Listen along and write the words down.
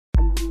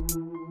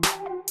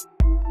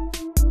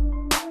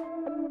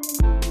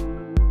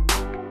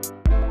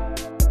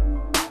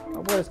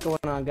What is going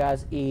on,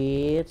 guys?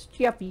 It's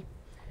Jeffy.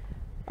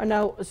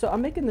 So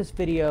I'm making this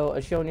video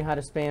showing you how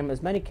to spam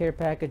as many care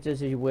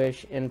packages as you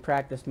wish in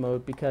practice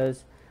mode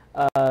because,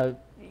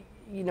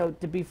 you know,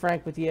 to be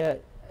frank with you,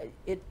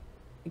 it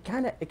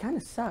kind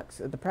of sucks.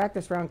 The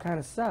practice round kind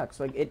of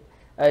sucks. Like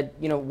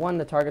you know, one,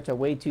 the targets are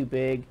way too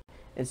big,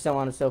 and so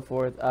on and so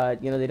forth.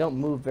 You know, they don't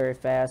move very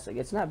fast. Like,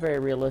 it's not very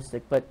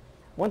realistic. But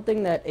one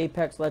thing that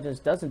Apex Legends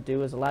doesn't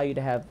do is allow you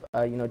to have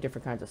you know,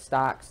 different kinds of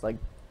stocks like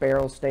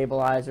barrel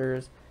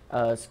stabilizers,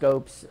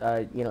 scopes,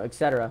 you know,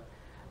 etc.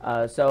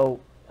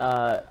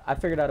 I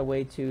figured out a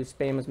way to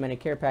spam as many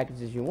care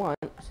packages as you want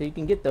so you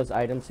can get those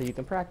items so you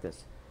can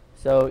practice.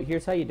 So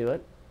here's how you do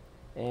it,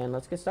 and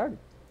let's get started.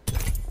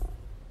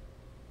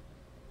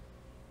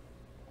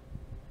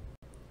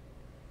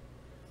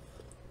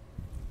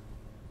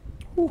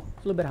 Whew,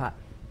 it's a little bit hot.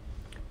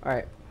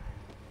 Alright.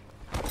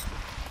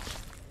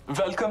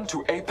 Welcome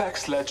to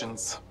Apex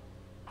Legends.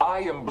 I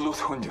am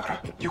Bloodhunder.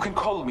 You can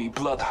call me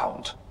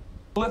Bloodhound.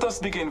 Let us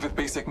begin with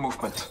basic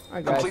movement.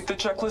 Complete the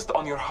checklist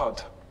on your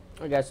HUD.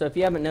 Alright guys, so if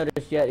you haven't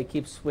noticed yet, it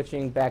keeps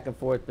switching back and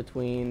forth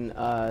between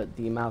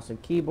the mouse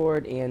and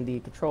keyboard and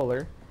the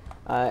controller.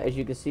 As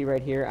you can see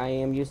right here, I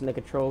am using the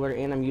controller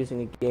and I'm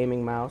using a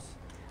gaming mouse.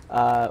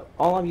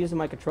 All I'm using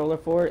my controller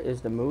for is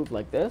to move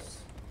like this,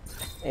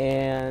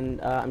 and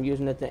I'm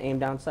using it to aim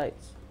down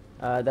sights.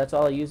 That's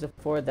all I use it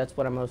for. That's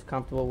what I'm most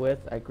comfortable with.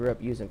 I grew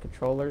up using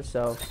controllers,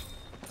 so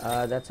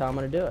that's how I'm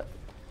going to do it.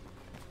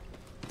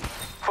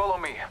 Follow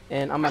me.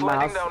 And on my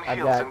mouse, I've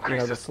got, you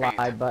know, the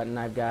slide button.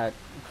 I've got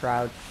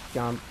crouch,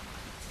 jump,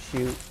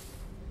 shoot.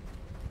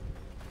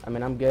 I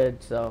mean, I'm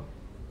good, so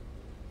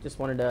just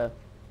wanted to,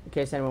 in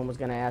case anyone was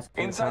going to ask.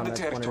 Inside the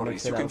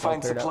territories, you can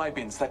find supply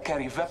bins that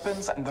carry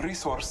weapons and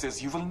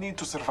resources you will need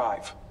to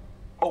survive.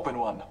 Open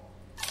one.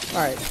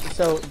 Alright,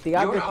 so the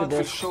object of this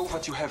will show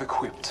what you have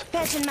equipped.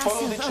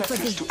 Follow the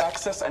checklist to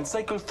access and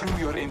cycle through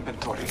your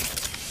inventory.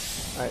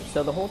 Alright,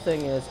 so the whole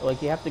thing is,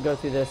 like, you have to go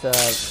through this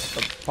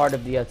part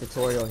of the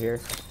tutorial here.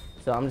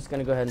 So I'm just going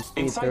to go ahead and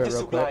speed through it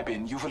real quick. Inside the supply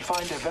bin, you will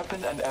find a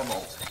weapon and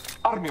ammo.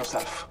 Arm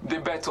yourself. The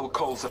battle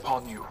calls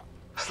upon you.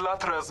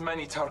 Slaughter as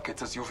many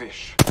targets as you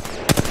wish.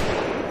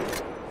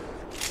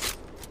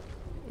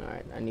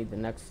 Alright, I need the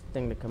next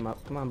thing to come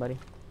up. Come on, buddy.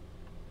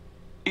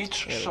 Each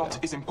shot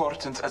is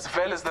important as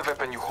well as the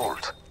weapon you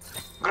hold.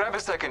 Grab a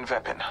second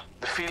weapon.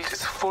 The field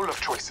is full of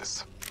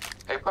choices.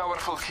 A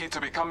powerful key to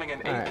becoming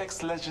an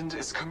Apex Legend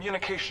is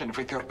communication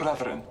with your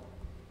brethren.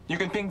 You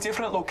can ping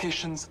different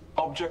locations,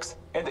 objects,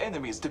 and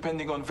enemies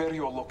depending on where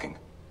you're looking.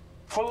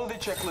 Follow the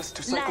checklist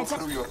to cycle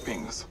through your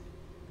pings.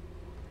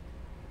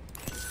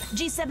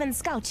 G7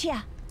 scout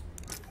here.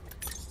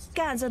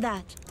 干着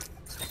that.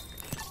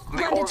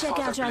 The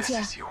Allfather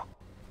blesses you.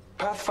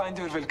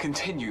 Pathfinder will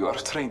continue your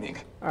training.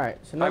 Alright,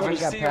 so now we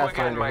got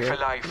Pathfinder my here.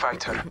 fellow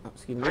fighter.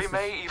 Excuse me, we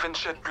may even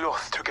shed blood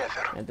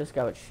together. And this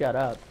guy would shut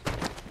up.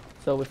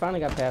 So we finally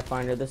got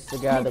Pathfinder. This is the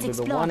guy that we've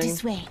been wanting.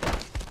 Let's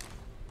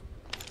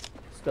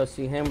go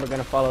see him. We're going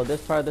to follow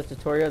this part of the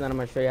tutorial, then I'm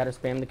going to show you how to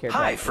spam the care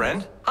package. Hi,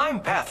 friend. I'm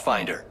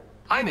Pathfinder.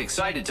 I'm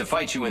excited to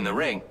fight you in the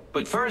ring,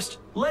 but first,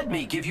 let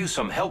me give you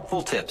some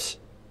helpful tips.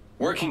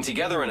 Working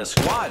together in a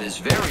squad is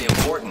very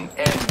important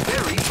and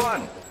very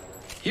fun.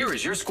 Here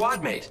is your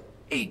squad mate.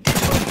 A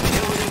digital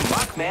utility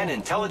Mockman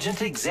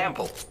intelligent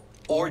example,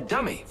 or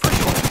dummy for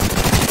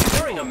short.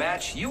 During a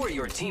match, you or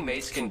your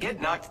teammates can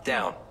get knocked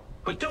down.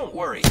 But don't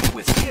worry,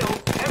 with skill,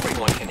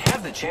 everyone can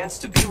have the chance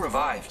to be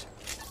revived.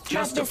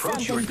 Just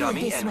approach your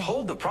dummy and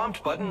hold the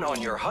prompt button on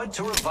your HUD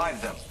to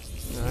revive them.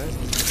 Alright,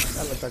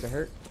 that looks like it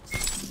hurt.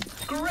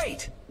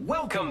 Great!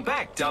 Welcome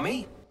back,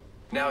 dummy!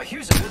 Now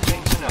here's a good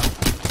thing to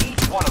know.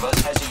 Each one of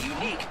us has a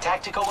unique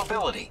tactical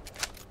ability.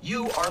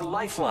 You are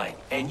Lifeline,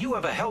 and you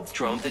have a health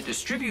drone that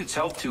distributes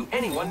health to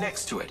anyone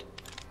next to it.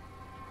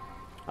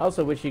 I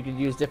also wish you could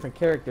use different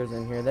characters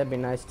in here. That'd be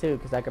nice too,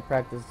 because I could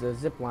practice the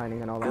zip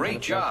lining and all that.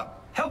 Great job!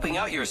 Helping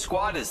out your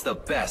squad is the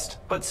best,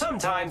 but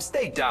sometimes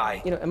they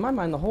die. You know, in my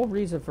mind, the whole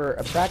reason for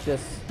a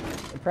practice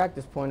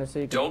point is so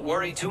you can Don't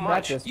worry too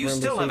much. You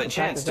still have a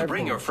chance to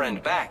bring your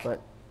friend back.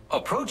 But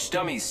approach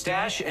Dummy's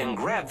stash and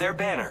grab their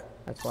banner.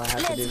 That's why I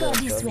have to do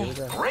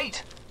that.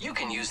 Great! You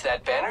can use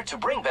that banner to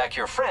bring back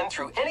your friend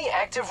through any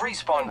active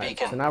respawn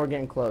beacon. So now we're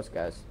getting close,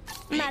 guys.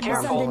 Be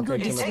careful.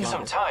 It takes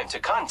some time to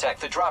contact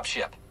the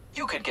dropship.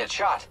 You could get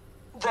shot.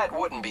 That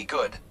wouldn't be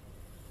good.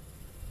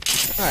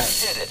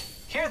 Alright. Did it.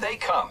 Here they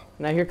come.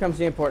 Now here comes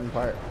the important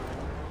part.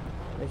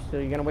 So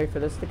you're gonna wait for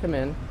this to come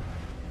in.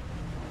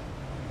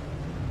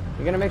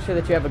 You're gonna make sure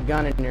that you have a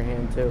gun in your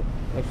hand too.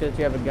 Make sure that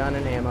you have a gun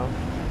and ammo.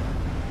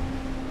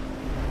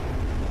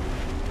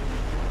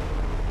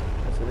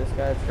 So this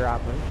guy's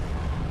dropping.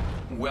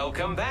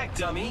 Welcome back,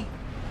 dummy.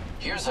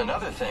 Here's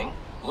another thing.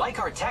 Like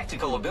our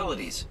tactical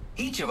abilities,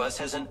 each of us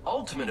has an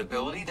ultimate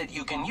ability that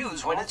you can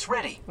use when it's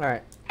ready.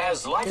 Alright.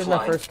 As Lifeline, here's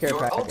my first care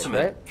package,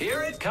 ultimate. right?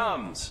 Here it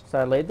comes. So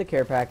I laid the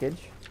care package.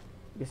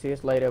 You see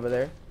it's laid over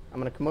there. I'm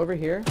going to come over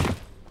here.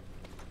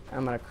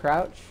 I'm going to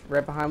crouch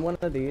right behind one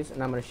of these,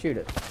 and I'm going to shoot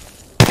it.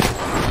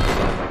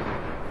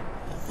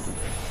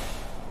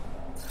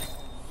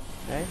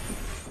 Okay.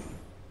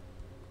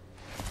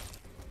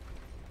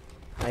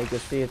 you can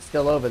see it's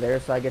still over there,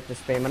 so I get to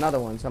spam another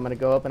one. So I'm going to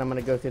go up and I'm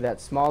going to go through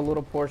that small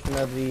little portion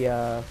of the,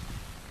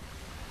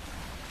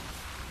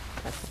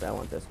 actually, I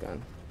want this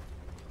gun.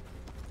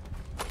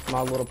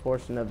 Small little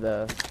portion of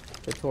the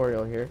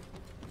tutorial here.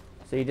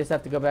 So you just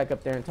have to go back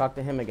up there and talk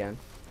to him again.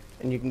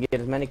 And you can get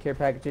as many care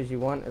packages you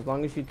want, as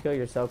long as you kill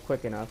yourself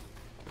quick enough.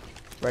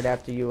 Right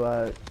after you,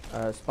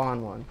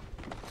 spawn one.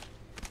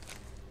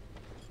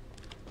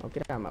 Oh,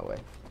 get out of my way.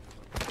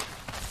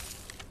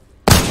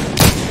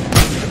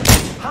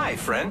 Hi,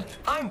 friend.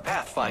 I'm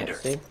Pathfinder.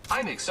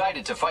 I'm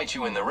excited to fight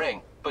you in the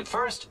ring, but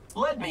first,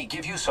 let me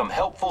give you some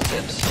helpful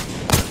tips.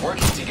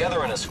 Working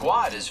together in a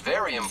squad is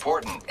very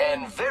important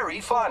and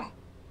very fun.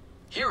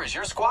 Here is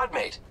your squad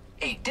mate,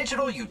 a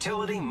digital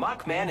utility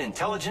Mockman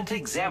Intelligent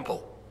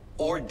Example,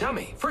 or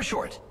dummy for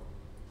short.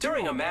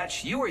 During a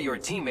match, you or your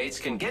teammates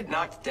can get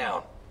knocked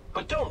down.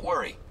 But don't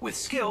worry, with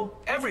skill,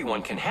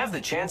 everyone can have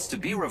the chance to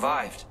be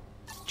revived.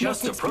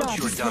 Just approach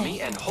your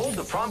dummy and hold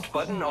the prompt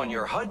button on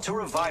your HUD to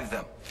revive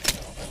them.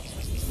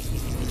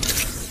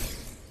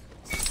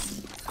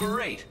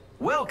 Great.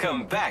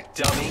 Welcome back,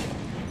 dummy.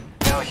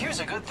 Now here's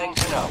a good thing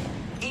to know.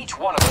 Each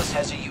one of us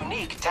has a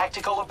unique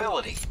tactical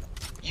ability.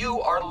 You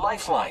are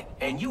Lifeline,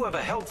 and you have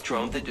a health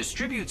drone that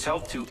distributes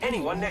health to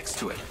anyone next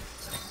to it.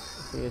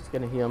 See, it's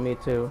gonna heal me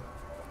too.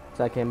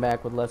 So I came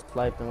back with less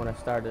life than when I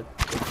started.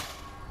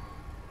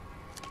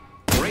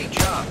 Great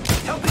job.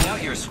 Helping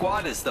out your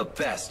squad is the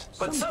best,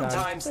 but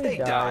sometimes they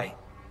die.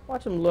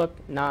 Watch them look,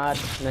 nod,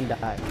 and then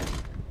die.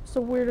 It's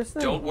the weirdest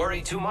thing. Don't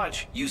worry too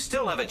much. You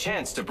still have a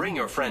chance to bring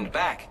your friend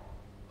back.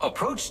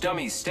 Approach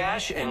Dummy's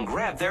stash and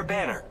grab their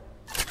banner.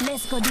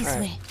 Let's go this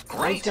way.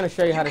 Great. I'm just gonna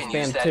show you how to can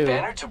use spam that too.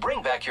 banner to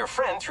bring back your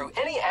friend through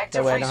any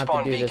active That way I don't have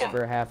respawn to do this beacon.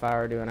 for a half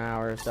hour to an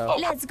hour or so.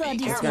 Let's go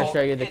this It's way. gonna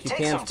show you that It you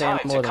takes can some spam time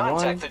more to than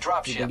one. contact the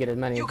dropship. You can get as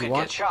many as you could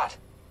want. get shot.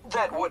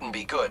 That wouldn't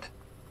be good.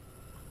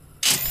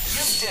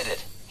 You did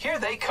it. Here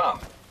they come.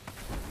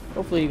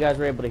 Hopefully you guys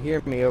were able to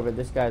hear me over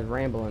this guy's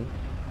rambling.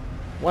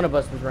 One of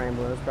us was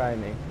rambling, it was probably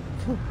me.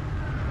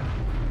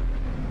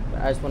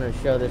 But I just wanted to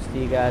show this to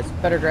you guys.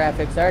 Better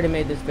graphics. I already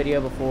made this video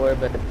before,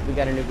 but we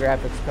got a new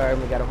graphics card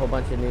and we got a whole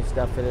bunch of new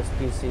stuff for this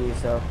PC,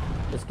 so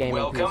this game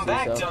Welcome PC,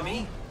 back, so.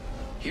 dummy.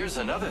 Here's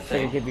another to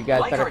thing. give you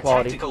guys Like better our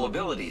quality. tactical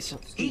abilities,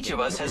 each of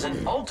us has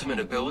an ultimate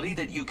ability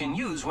that you can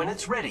use when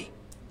it's ready.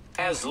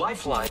 As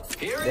Lifeline,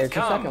 here There's it the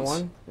comes. second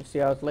one. You see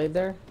how it's laid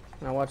there?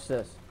 Now watch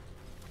this.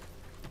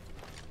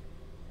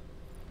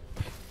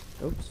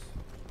 Oops.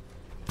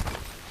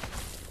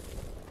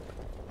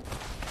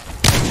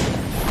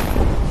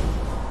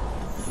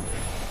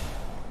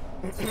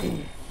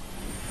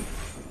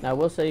 Now I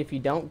will say, if you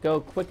don't go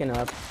quick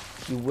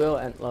enough, you will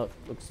end. Look,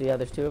 see how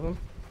there's two of them?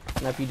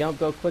 Now if you don't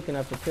go quick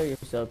enough to kill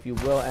yourself, you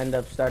will end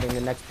up starting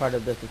the next part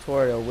of the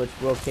tutorial, which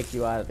will kick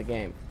you out of the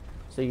game.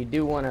 So you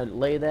do want to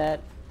lay the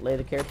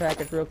care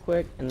package real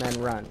quick, and then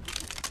run.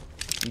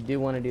 You do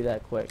want to do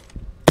that quick.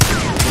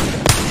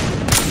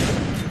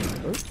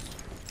 Oops.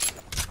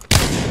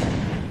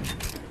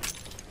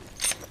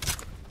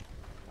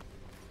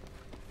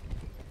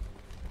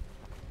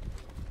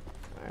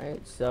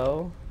 Alright,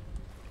 so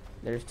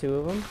there's two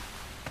of them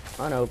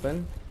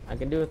unopened. I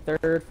can do a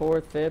third,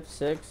 fourth, fifth,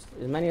 sixth,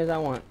 as many as I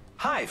want.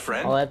 Hi,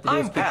 friend. All I have to do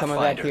is I'm keep coming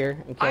back Pathfinder.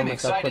 here and kill I'm myself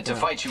excited quick to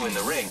enough. fight you in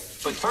the ring,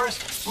 but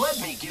first, let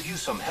me give you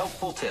some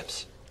helpful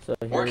tips. So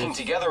Working here's,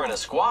 together in a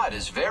squad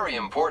is very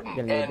important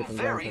gonna need a and different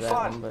gun very for that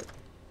fun. one, but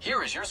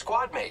Here is your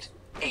squad mate,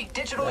 a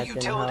digital That can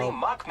utility help.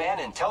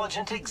 Mockman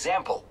Intelligent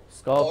Example,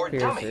 Skull or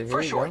Piercer, dummy here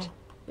for you short. go.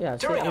 Yeah,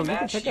 see, During I mean, a you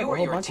can match, pick you up a or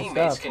whole your bunch of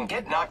teammates stuff. can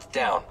get knocked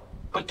down.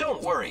 But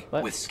don't worry,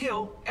 What? with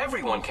skill,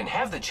 everyone can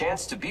have the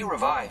chance to be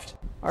revived.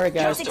 Alright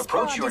guys, Just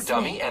approach your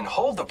dummy and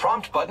hold the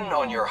prompt button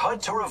on your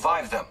HUD to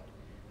revive them.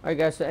 Alright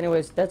guys, so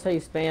anyways, that's how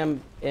you spam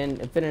an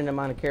infinite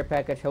amount of care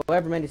package.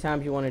 However many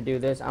times you want to do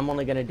this, I'm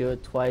only going to do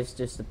it twice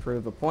just to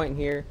prove a point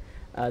here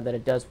that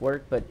it does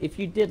work. But if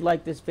you did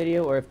like this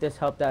video, or if this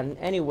helped out in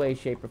any way,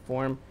 shape, or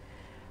form,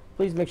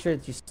 please make sure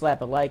that you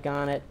slap a like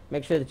on it.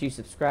 Make sure that you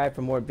subscribe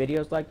for more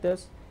videos like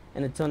this.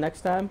 And until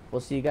next time,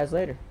 we'll see you guys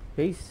later.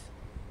 Peace.